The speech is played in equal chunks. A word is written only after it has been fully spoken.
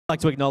I'd like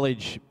to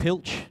acknowledge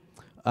PILCH,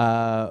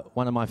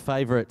 one of my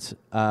favourite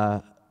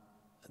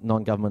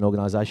non-government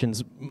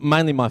organisations,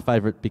 mainly my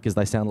favourite because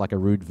they sound like a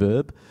rude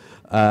verb.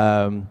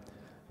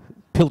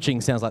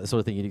 Pilching sounds like the sort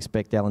of thing you'd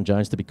expect Alan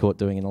Jones to be caught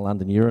doing in a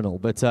London urinal,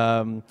 but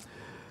and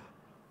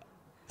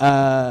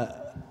I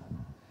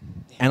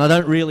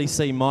don't really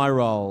see my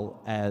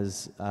role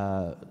as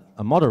a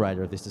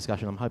moderator of this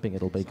discussion. I'm hoping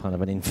it'll be kind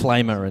of an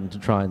inflamer and to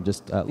try and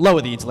just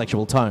lower the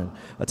intellectual tone,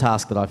 a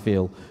task that I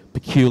feel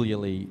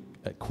peculiarly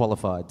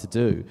qualified to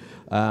do.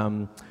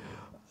 And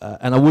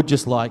I would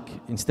just like,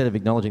 instead of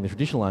acknowledging the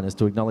traditional owners,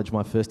 to acknowledge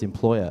my first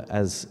employer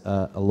as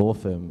a law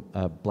firm,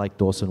 Blake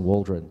Dawson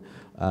Waldron,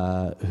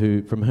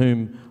 from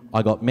whom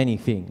I got many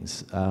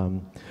things,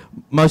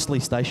 mostly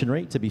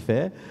stationery, to be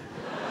fair,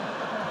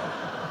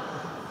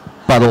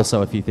 but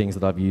also a few things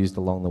that I've used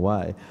along the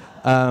way.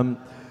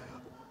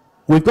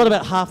 We've got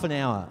about half an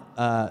hour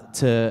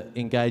to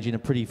engage in a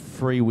pretty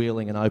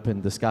freewheeling and open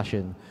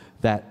discussion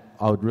that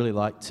I would really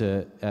like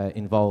to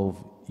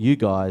involve you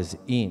guys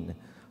in.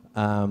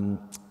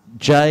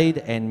 Jade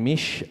and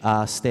Mish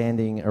are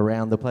standing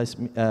around the place.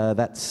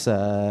 That's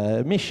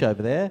Mish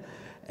over there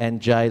and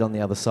Jade on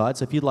the other side.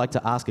 So if you'd like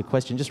to ask a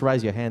question, just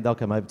raise your hand. They'll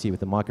come over to you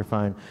with a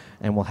microphone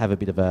and we'll have a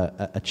bit of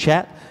a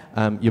chat.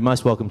 You're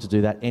most welcome to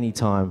do that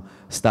anytime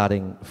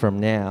starting from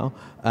now.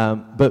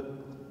 But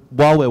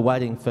while we're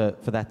waiting for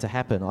that to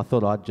happen, I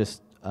thought I'd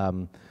just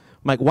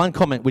make one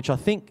comment which I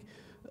think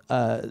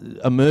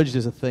emerged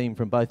as a theme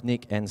from both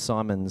Nic and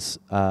Simon's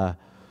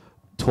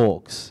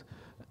talks,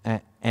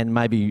 and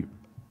maybe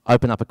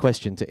open up a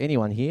question to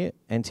anyone here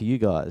and to you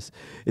guys.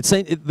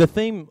 The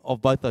theme of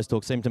both those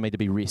talks seemed to me to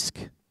be risk.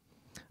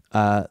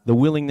 The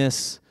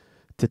willingness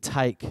to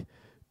take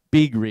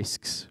big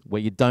risks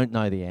where you don't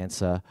know the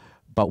answer,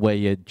 but where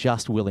you're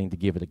just willing to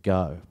give it a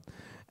go.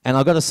 And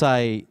I've got to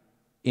say,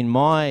 in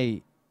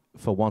my,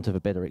 for want of a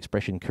better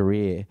expression,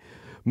 career,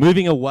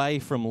 moving away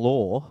from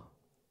law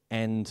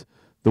and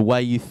the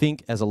way you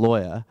think as a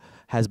lawyer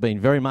has been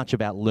very much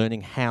about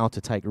learning how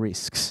to take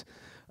risks.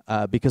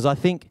 Because I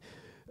think,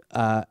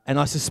 and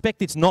I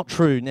suspect it's not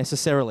true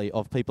necessarily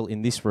of people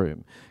in this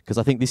room, because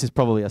I think this is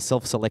probably a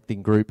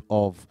self-selecting group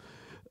of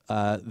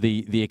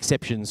the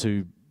exceptions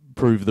who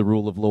prove the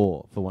rule of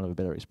law, for want of a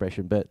better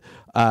expression. But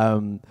I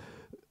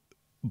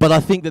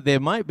think that there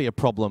might be a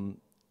problem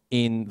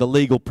in the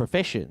legal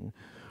profession,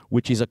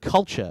 which is a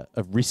culture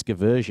of risk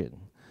aversion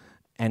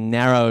and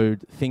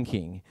narrowed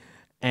thinking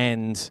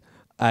and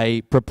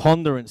a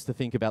preponderance to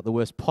think about the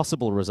worst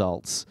possible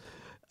results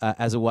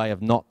as a way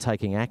of not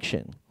taking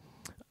action.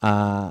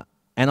 And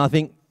I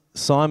think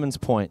Simon's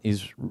point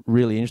is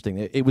really interesting.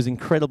 It was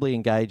incredibly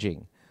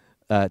engaging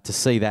to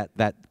see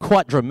that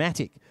quite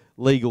dramatic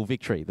legal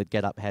victory that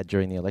GetUp had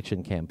during the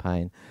election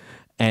campaign.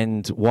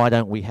 And why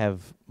don't we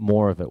have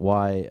more of it?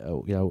 Why,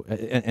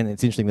 and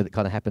it's interesting that it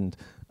kind of happened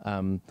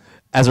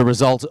as a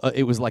result.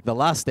 It was like the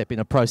last step in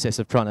a process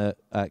of trying to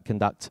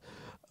conduct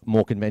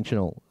more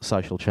conventional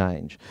social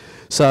change.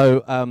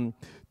 So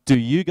do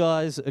you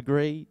guys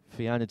agree,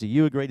 Fiona, do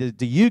you agree,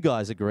 do you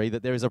guys agree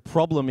that there is a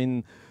problem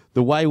in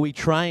the way we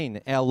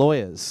train our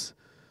lawyers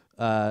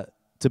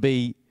to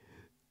be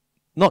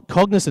not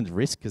cognizant of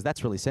risk, because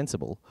that's really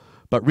sensible,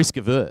 but risk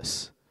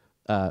averse,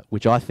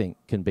 which I think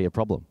can be a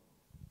problem?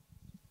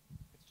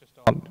 It's just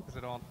on. Is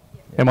it on?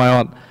 Yeah. Am I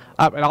on?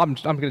 I'm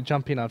going to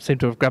jump in. I seem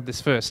to have grabbed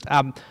this first.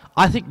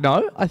 I think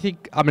no. I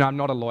mean, I'm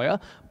not a lawyer,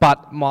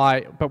 but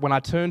when I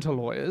turn to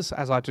lawyers,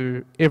 as I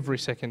do every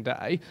second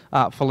day,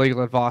 for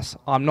legal advice,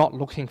 I'm not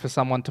looking for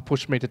someone to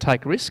push me to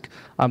take risk.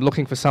 I'm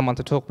looking for someone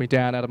to talk me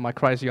down out of my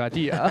crazy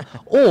idea,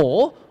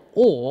 or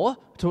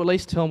to at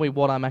least tell me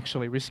what I'm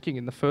actually risking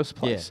in the first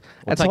place.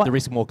 Yeah, or take the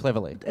risk more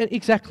cleverly.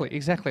 Exactly,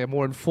 a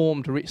more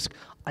informed risk.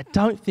 I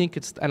don't think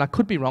it's, and I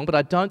could be wrong, but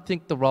I don't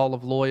think the role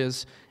of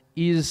lawyers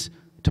is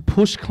to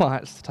push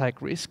clients to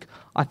take risk.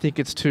 I think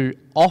it's to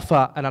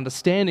offer an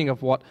understanding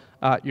of what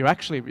you're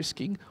actually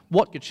risking,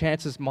 what your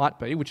chances might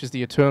be, which is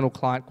the eternal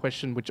client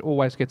question, which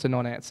always gets a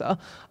non-answer,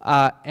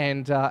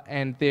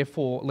 and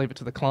therefore leave it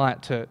to the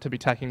client to be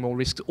taking more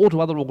risks, or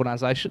to other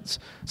organisations.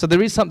 So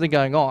there is something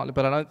going on,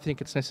 but I don't think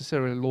it's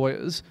necessarily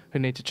lawyers who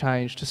need to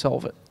change to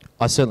solve it.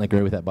 I certainly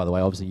agree with that, by the way.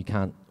 Obviously you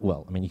can't,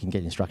 well, I mean, you can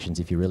get instructions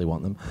if you really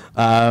want them,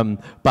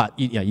 but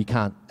you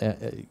can't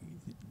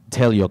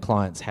tell your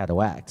clients how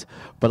to act.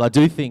 But I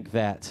do think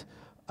that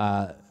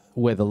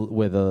where the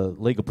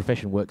legal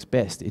profession works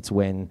best, it's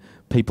when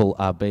people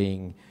are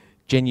being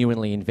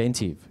genuinely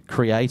inventive,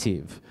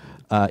 creative,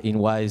 in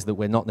ways that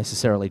we're not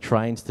necessarily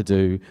trained to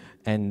do,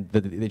 and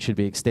that it should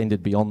be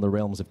extended beyond the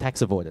realms of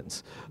tax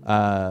avoidance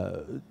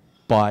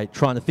by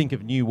trying to think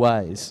of new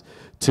ways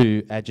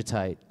to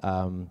agitate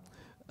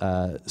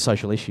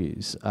social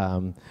issues.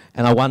 And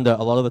I wonder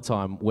a lot of the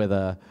time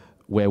whether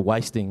we're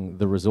wasting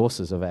the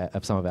resources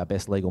of some of our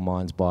best legal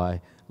minds by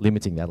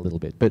limiting that a little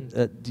bit. But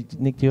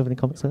Nick, do you have any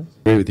comments there?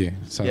 Agree with you.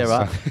 So, Yeah,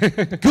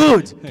 right.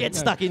 Good. Get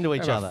stuck into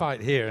each other.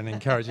 Fight here and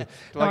encourage you.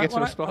 I get to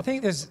respond? I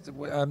think there's.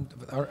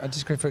 I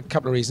disagree for a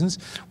couple of reasons.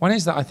 One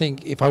is that I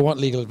think if I want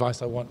legal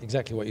advice, I want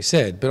exactly what you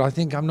said. But I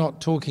think I'm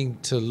not talking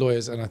to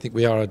lawyers, and I think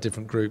we are a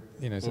different group.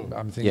 You know, so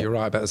I'm thinking you're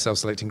right about the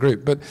self-selecting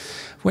group. But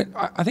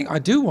I think I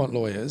do want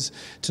lawyers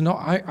to not.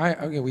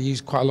 We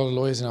use quite a lot of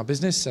lawyers in our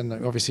business, and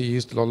obviously you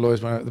used a lot of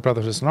lawyers when the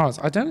Brotherhood of St. Lawrence.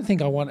 I don't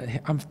think I want.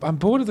 I'm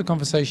bored of the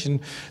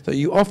conversation that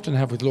you often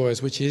have with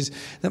lawyers, which is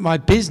that my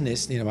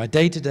business, you know, my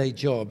day-to-day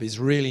job is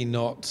really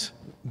not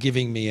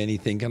giving me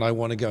anything, and I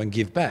want to go and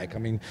give back. I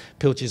mean,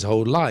 PILCH's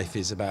whole life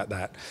is about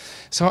that.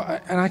 So,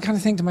 I kind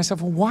of think to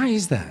myself, well, why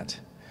is that?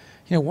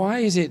 You know, why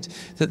is it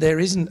that there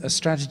isn't a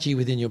strategy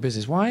within your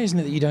business? Why isn't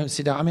it that you don't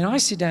sit down? I mean, I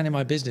sit down in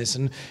my business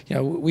and, you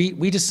know,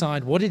 we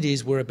decide what it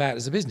is we're about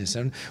as a business.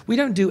 And we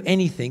don't do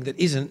anything that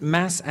isn't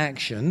mass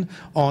action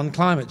on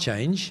climate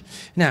change.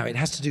 Now, it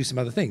has to do some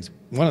other things.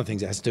 One of the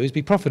things it has to do is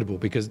be profitable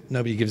because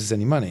nobody gives us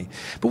any money.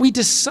 But we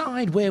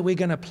decide where we're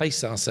going to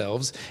place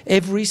ourselves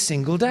every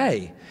single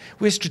day.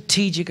 We're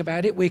strategic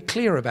about it, we're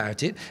clear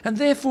about it, and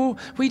therefore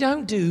we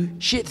don't do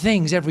shit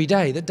things every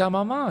day that dumb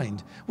our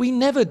mind. We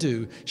never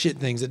do shit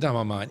things that dumb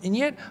our mind. And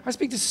yet, I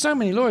speak to so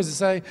many lawyers that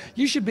say,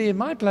 you should be in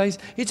my place.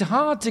 It's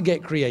hard to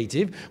get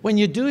creative when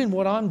you're doing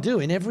what I'm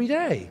doing every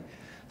day.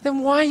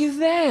 Then why are you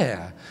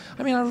there?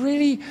 I mean,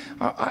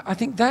 I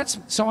think that's,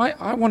 so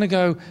I want to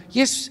go,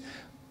 yes,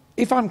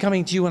 if I'm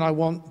coming to you and I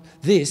want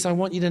this, I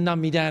want you to numb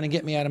me down and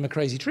get me out of my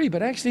crazy tree.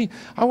 But actually,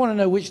 I want to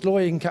know which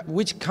lawyer,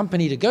 which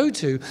company to go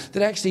to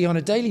that actually on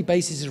a daily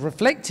basis is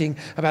reflecting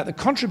about the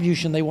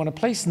contribution they want to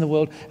place in the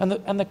world and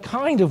the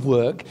kind of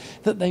work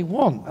that they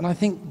want. And I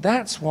think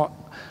that's what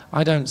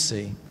I don't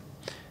see.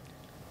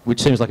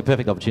 Which seems like a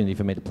perfect opportunity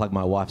for me to plug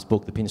my wife's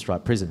book, The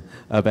Pinstripe Prison,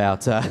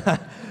 about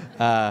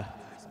the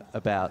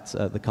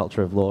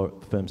culture of law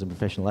firms and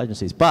professional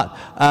agencies. But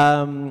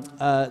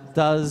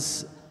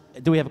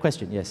do we have a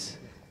question? Yes.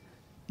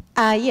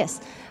 Yes.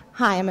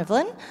 Hi, I'm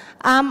Evelyn.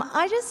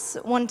 I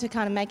just wanted to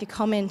kind of make a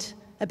comment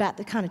about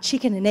the kind of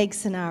chicken and egg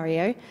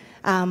scenario.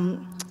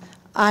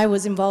 I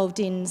was involved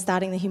in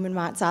starting the Human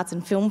Rights Arts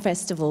and Film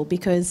Festival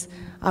because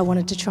I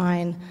wanted to try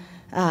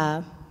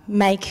and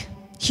make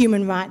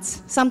human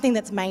rights something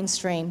that's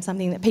mainstream,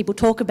 something that people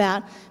talk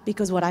about,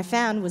 because what I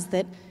found was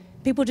that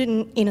people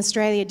in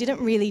Australia didn't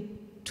really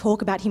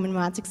talk about human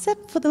rights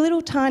except for the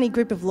little tiny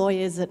group of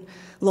lawyers at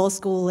law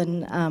school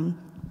and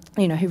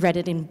you know, who read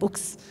it in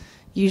books,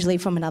 usually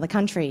from another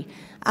country.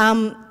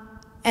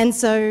 And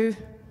so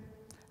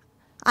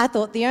I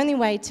thought the only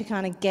way to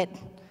kind of get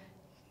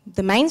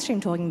the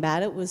mainstream talking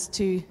about it was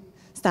to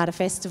start a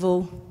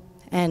festival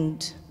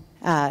and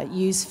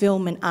use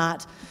film and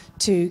art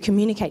to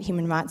communicate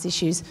human rights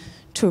issues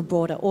to a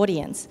broader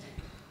audience.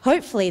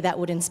 Hopefully that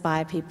would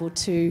inspire people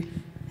to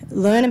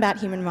learn about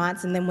human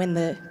rights, and then when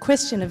the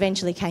question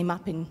eventually came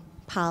up in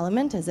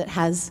Parliament, as it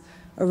has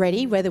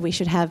already, whether we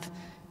should have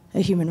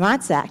a Human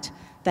Rights Act,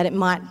 that it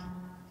might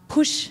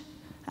push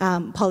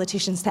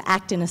politicians to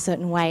act in a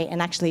certain way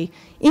and actually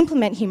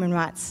implement human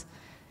rights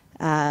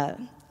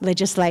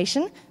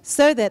legislation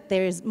so that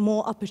there is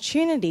more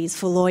opportunities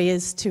for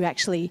lawyers to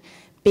actually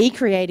be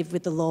creative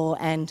with the law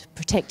and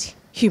protect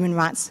human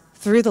rights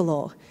through the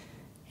law.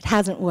 It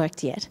hasn't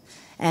worked yet.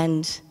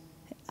 And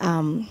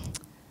I'm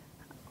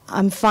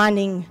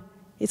finding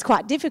it's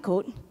quite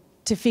difficult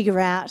to figure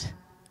out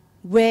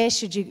where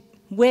should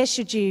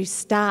you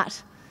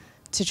start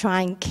to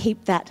try and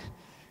keep that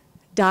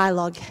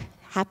dialogue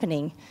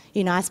happening.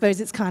 You know, I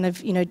suppose it's kind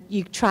of, you know,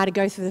 you try to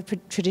go through the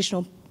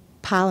traditional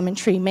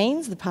parliamentary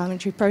means, the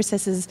parliamentary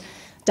processes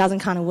doesn't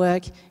kind of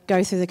work,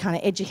 go through the kind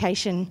of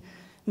education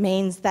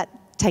means, that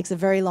takes a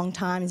very long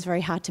time, is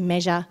very hard to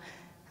measure,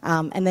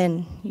 and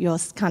then you're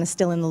kind of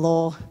still in the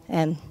law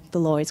and the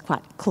law is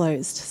quite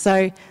closed.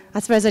 So I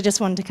suppose I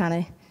just wanted to kind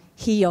of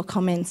hear your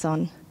comments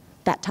on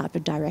that type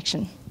of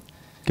direction.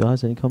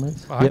 Guys, any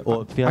comments?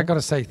 Well, I got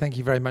to say thank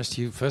you very much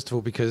to you, first of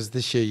all, because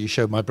this year you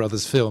showed my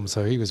brother's film,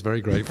 so he was very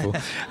grateful.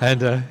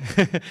 And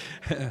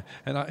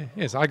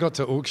I got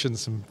to auction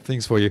some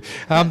things for you.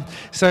 But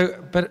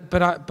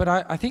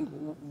I think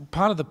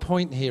part of the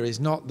point here is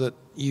not that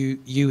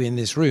you in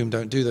this room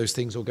don't do those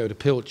things or go to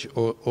PILCH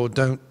or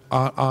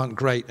aren't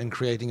great and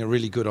creating a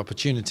really good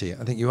opportunity.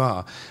 I think you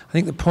are. I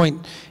think the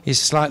point is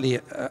slightly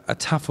a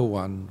tougher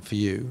one for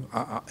you,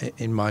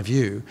 in my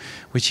view,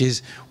 which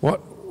is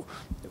what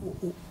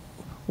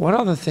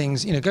are the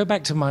things, you know, go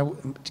back to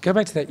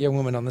that young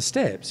woman on the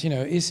steps, you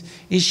know, is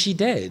she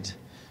dead?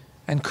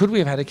 And could we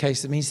have had a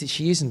case that means that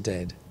she isn't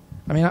dead?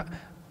 I mean,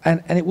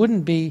 And it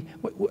wouldn't be,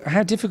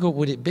 how difficult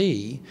would it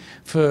be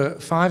for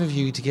 5 of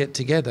you to get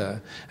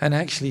together and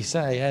actually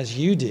say, as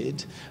you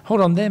did, hold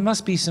on, there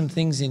must be some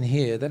things in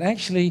here that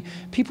actually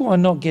people are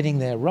not getting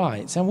their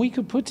rights, and we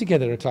could put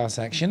together a class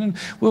action, and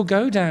we'll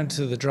go down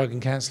to the Drug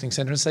and Counselling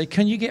Centre and say,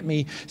 can you get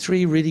me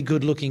 3 really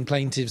good-looking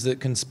plaintiffs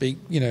that can speak,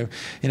 you know,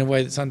 in a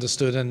way that's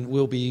understood and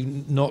will be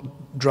not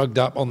drugged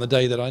up on the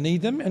day that I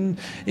need them? And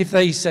if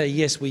they say,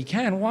 yes, we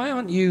can, why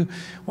aren't you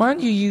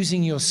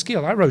using your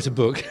skill? I wrote a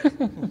book.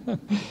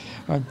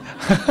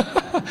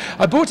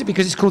 I bought it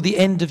because it's called The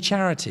End of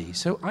Charity.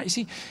 So, you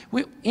see,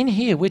 in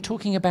here we're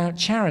talking about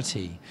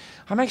charity.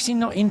 I'm actually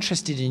not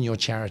interested in your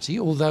charity,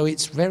 although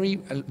it's a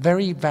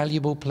very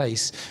valuable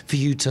place for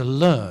you to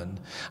learn.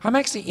 I'm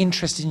actually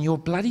interested in your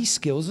bloody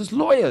skills as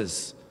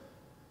lawyers.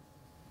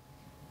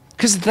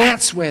 Because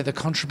that's where the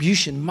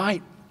contribution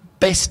might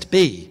best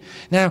be.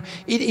 Now,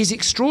 it is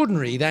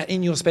extraordinary that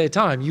in your spare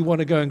time you want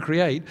to go and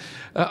create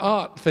an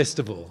art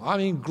festival. I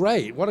mean,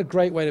 great. What a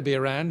great way to be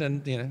around,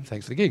 and, you know,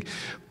 thanks for the gig.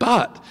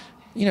 But,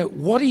 you know,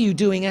 what are you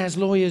doing as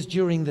lawyers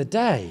during the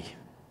day?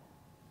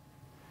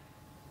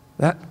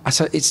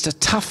 So it's a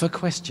tougher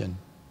question.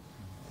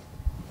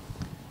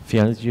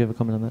 Fiona, did you have a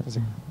comment on that?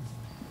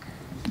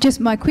 Just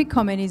my quick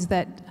comment is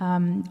that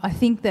I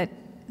think that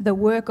the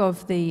work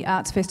of the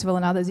Arts Festival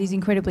and others is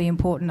incredibly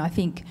important. I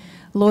think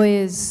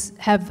lawyers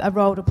have a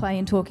role to play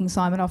in talking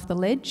Simon off the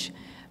ledge,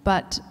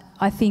 but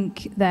I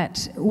think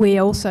that we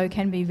also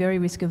can be very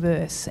risk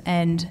averse,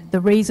 and the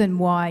reason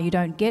why you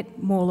don't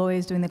get more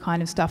lawyers doing the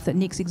kind of stuff that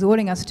Nic's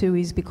exhorting us to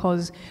is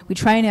because we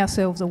train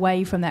ourselves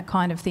away from that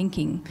kind of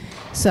thinking.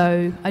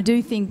 So I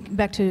do think,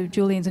 back to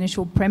Julian's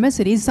initial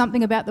premise, it is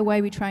something about the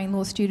way we train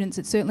law students.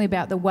 It's certainly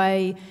about the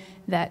way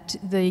that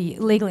the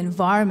legal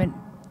environment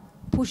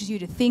pushes you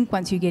to think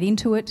once you get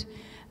into it.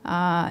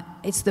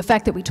 It's the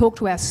fact that we talk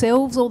to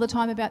ourselves all the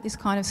time about this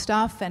kind of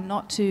stuff and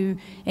not to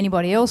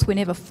anybody else. We're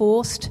never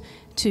forced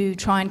to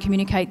try and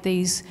communicate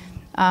these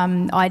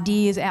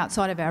ideas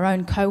outside of our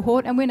own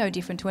cohort, and we're no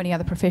different to any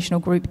other professional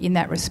group in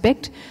that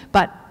respect.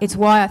 But it's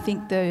why I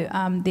think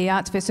the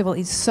Arts Festival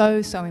is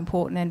so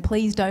important, and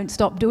please don't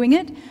stop doing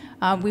it.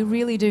 We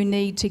really do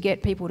need to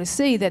get people to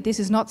see that this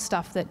is not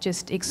stuff that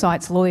just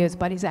excites lawyers,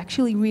 but is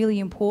actually really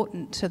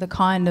important to the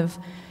kind of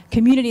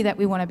community that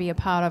we want to be a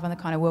part of and the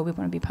kind of world we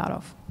want to be part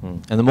of.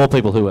 And the more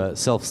people who are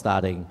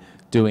self-starting,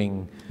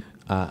 doing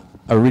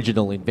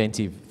original,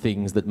 inventive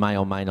things that may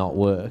or may not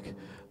work,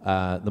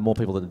 the more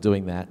people that are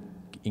doing that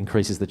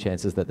increases the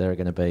chances that there are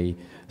going to be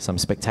some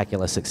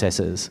spectacular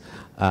successes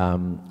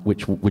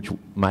which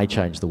may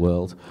change the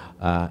world,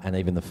 and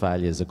even the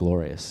failures are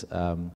glorious.